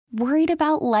Worried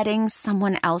about letting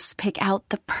someone else pick out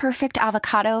the perfect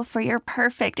avocado for your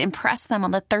perfect impress them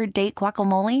on the third date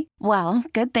guacamole? Well,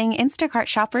 good thing Instacart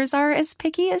shoppers are as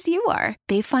picky as you are.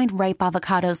 They find ripe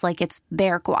avocados like it's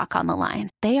their guac on the line.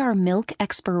 They are milk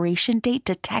expiration date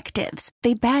detectives.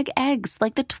 They bag eggs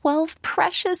like the 12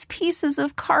 precious pieces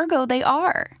of cargo they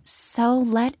are. So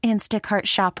let Instacart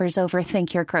shoppers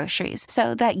overthink your groceries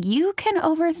so that you can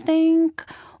overthink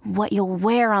what you'll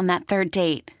wear on that third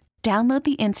date. Download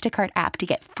the Instacart app to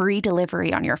get free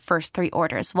delivery on your first 3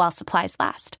 orders while supplies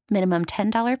last. Minimum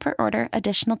 $10 per order.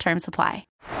 Additional terms apply.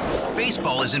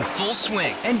 Baseball is in full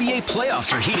swing. NBA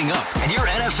playoffs are heating up, and your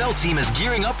NFL team is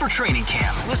gearing up for training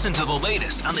camp. Listen to the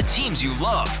latest on the teams you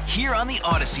love here on the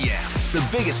Odyssey app. The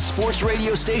biggest sports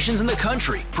radio stations in the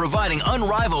country, providing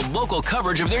unrivaled local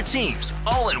coverage of their teams,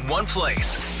 all in one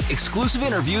place. Exclusive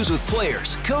interviews with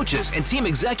players, coaches, and team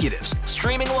executives,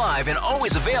 streaming live and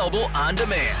always available on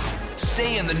demand.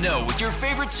 Stay in the know with your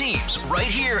favorite teams right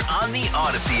here on the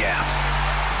Odyssey app.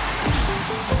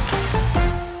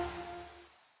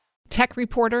 Tech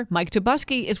reporter Mike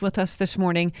Dobuski is with us this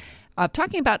morning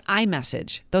talking about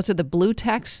iMessage. Those are the blue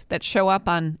texts that show up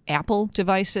on Apple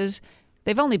devices.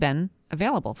 They've only been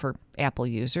available for Apple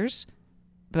users,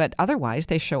 but otherwise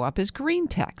they show up as green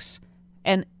texts.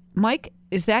 And Mike,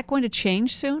 is that going to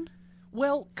change soon?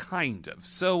 Well, kind of.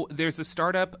 So there's a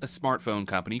smartphone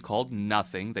company called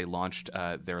Nothing. They launched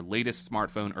their latest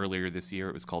smartphone earlier this year.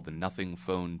 It was called the Nothing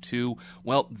Phone 2.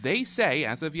 Well, they say,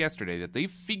 as of yesterday, that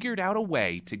they've figured out a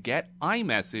way to get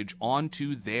iMessage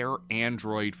onto their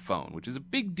Android phone, which is a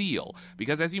big deal.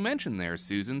 Because as you mentioned there,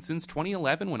 Susan, since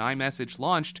 2011 when iMessage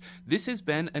launched, this has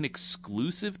been an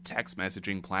exclusive text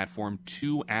messaging platform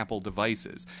to Apple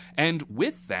devices. And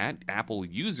with that, Apple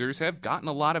users have gotten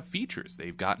a lot of features.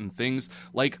 They've gotten things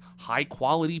like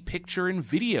high-quality picture and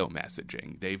video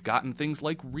messaging. They've gotten things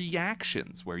like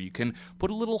reactions, where you can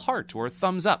put a little heart or a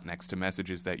thumbs up next to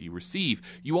messages that you receive.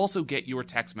 You also get your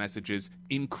text messages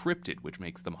encrypted, which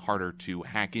makes them harder to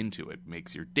hack into. It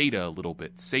makes your data a little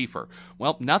bit safer.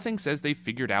 Well, Nothing says they've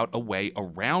figured out a way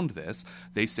around this.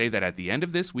 They say that at the end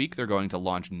of this week, they're going to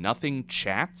launch Nothing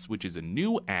Chats, which is a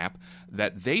new app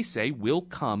that they say will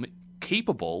come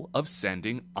capable of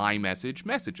sending iMessage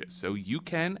messages. So you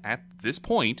can, at this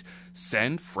point,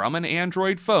 send from an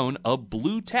Android phone a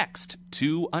blue text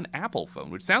to an Apple phone,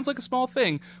 which sounds like a small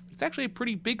thing, but it's actually a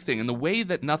pretty big thing. And the way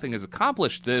that Nothing has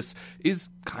accomplished this is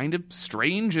kind of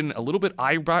strange and a little bit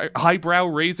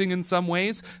eyebrow-raising in some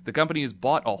ways. The company has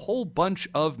bought a whole bunch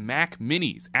of Mac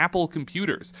Minis, Apple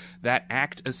computers, that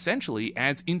act essentially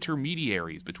as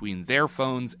intermediaries between their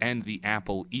phones and the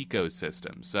Apple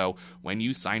ecosystem. So when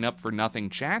you sign up for Nothing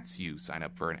Chats, you sign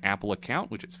up for an Apple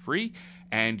account, which is free,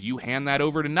 and you hand that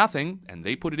over to Nothing, and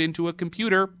they put it into a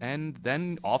computer, and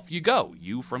then off you go.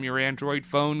 You, from your Android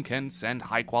phone, can send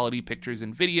high-quality pictures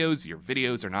and videos. Your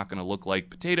videos are not going to look like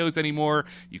potatoes anymore.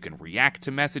 You can react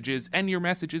to messages, and your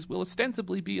messages will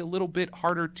ostensibly be a little bit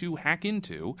harder to hack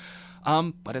into.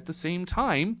 But at the same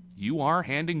time, you are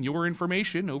handing your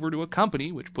information over to a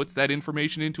company, which puts that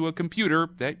information into a computer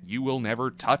that you will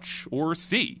never touch or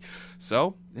see.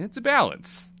 So it's a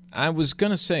balance. I was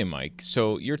going to say, Mike,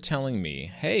 so you're telling me,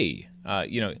 hey,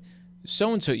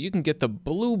 so-and-so, you can get the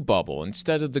blue bubble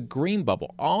instead of the green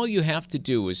bubble. All you have to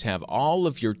do is have all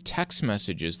of your text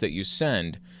messages that you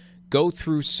send go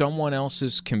through someone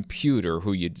else's computer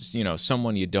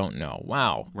someone you don't know.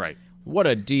 Wow. Right. What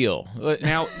a deal.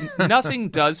 Now, Nothing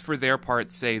does for their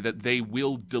part say that they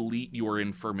will delete your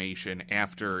information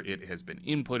after it has been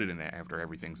inputted and after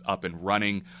everything's up and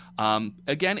running.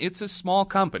 Again, it's a small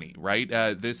company, right?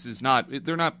 They're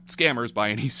not scammers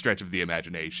by any stretch of the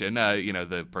imagination.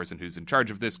 The person who's in charge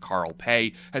of this, Carl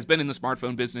Pei, has been in the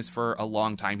smartphone business for a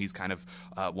long time. He's kind of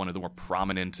one of the more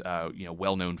prominent,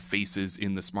 well-known faces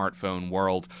in the smartphone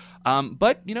world.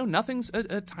 But Nothing's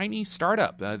a tiny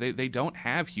startup. They don't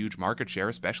have huge market share,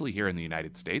 especially here in the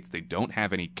United States. They don't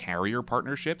have any carrier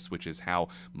partnerships, which is how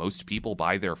most people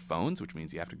buy their phones, which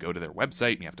means you have to go to their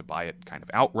website and you have to buy it kind of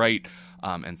outright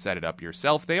and set it up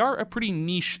yourself. They are a pretty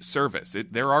niche service.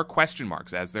 There are question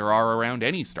marks, as there are around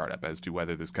any startup, as to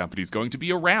whether this company is going to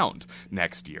be around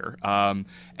next year. And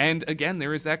again,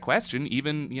 there is that question,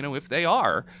 even if they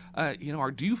are,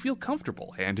 do you feel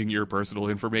comfortable handing your personal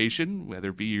information,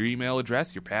 whether it be your email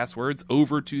address, your passwords,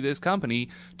 over to this company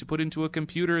to put into a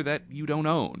computer that that you don't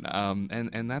own.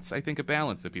 And that's, I think, a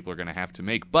balance that people are going to have to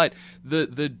make. But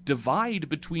the divide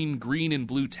between green and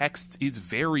blue texts is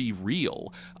very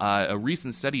real. A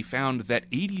recent study found that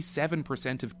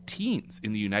 87% of teens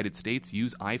in the United States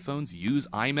use iPhones, use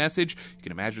iMessage. You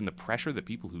can imagine the pressure that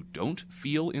people who don't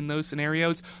feel in those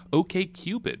scenarios.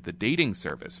 OkCupid, the dating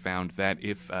service, found that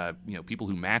if people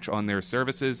who match on their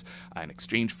services and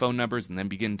exchange phone numbers and then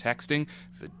begin texting,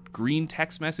 if a green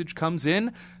text message comes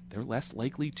in, they're less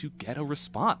likely to get a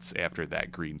response after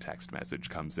that green text message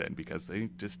comes in because they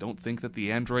just don't think that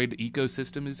the Android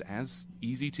ecosystem is as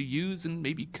easy to use and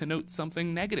maybe connotes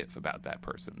something negative about that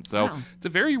person. So It's a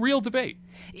very real debate.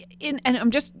 And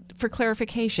I'm just for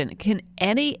clarification, can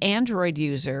any Android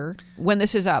user, when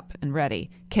this is up and ready,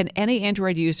 can any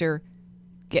Android user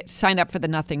sign up for the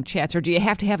Nothing chats, or do you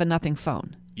have to have a Nothing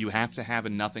phone? You have to have a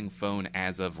Nothing phone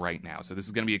as of right now. So this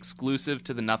is going to be exclusive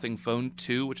to the Nothing Phone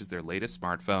 2, which is their latest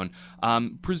smartphone.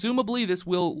 Presumably, this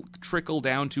will trickle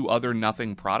down to other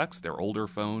Nothing products, their older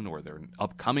phone or their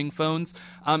upcoming phones.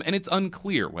 And it's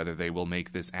unclear whether they will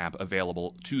make this app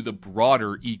available to the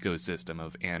broader ecosystem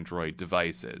of Android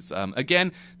devices.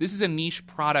 Again, this is a niche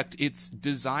product. It's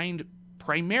designed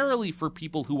primarily for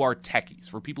people who are techies,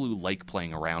 for people who like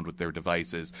playing around with their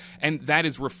devices, and that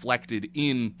is reflected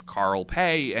in Carl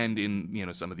Pei and in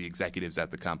some of the executives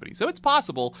at the company. So it's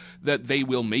possible that they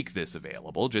will make this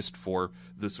available just for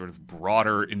the sort of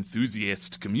broader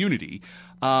enthusiast community.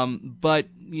 But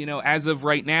as of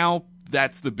right now,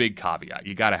 that's the big caveat.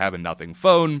 You got to have a Nothing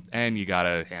phone, and you got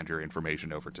to hand your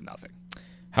information over to Nothing.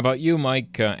 How about you,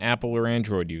 Mike, Apple or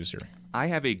Android user? I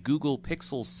have a Google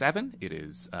Pixel 7. It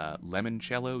is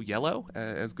limoncello yellow,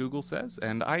 as Google says,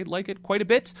 and I like it quite a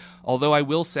bit. Although I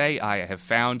will say I have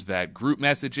found that group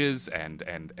messages and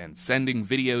sending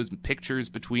videos and pictures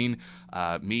between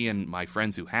me and my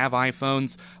friends who have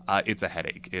iPhones, it's a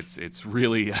headache. It's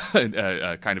really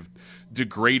a kind of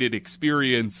degraded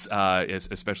experience,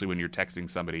 especially when you're texting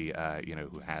somebody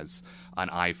who has an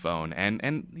iPhone,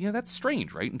 and that's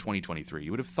strange, right? In 2023,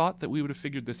 you would have thought that we would have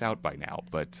figured this out by now,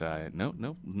 but no.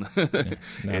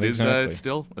 It is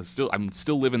still. I'm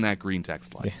still living that green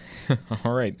text life. Yeah.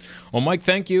 All right. Well, Mike,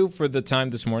 thank you for the time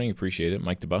this morning. Appreciate it,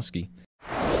 Mike Dobuski.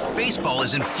 Baseball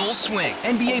is in full swing.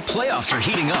 NBA playoffs are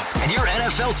heating up, and your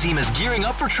NFL team is gearing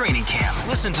up for training camp.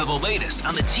 Listen to the latest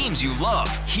on the teams you love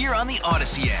here on the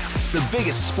Odyssey app. The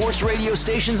biggest sports radio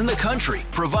stations in the country,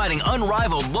 providing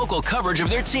unrivaled local coverage of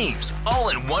their teams, all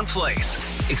in one place.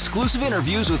 Exclusive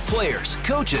interviews with players,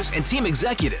 coaches, and team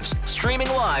executives, streaming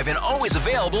live and always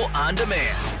available on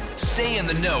demand. Stay in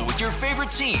the know with your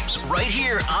favorite teams right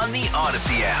here on the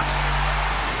Odyssey app.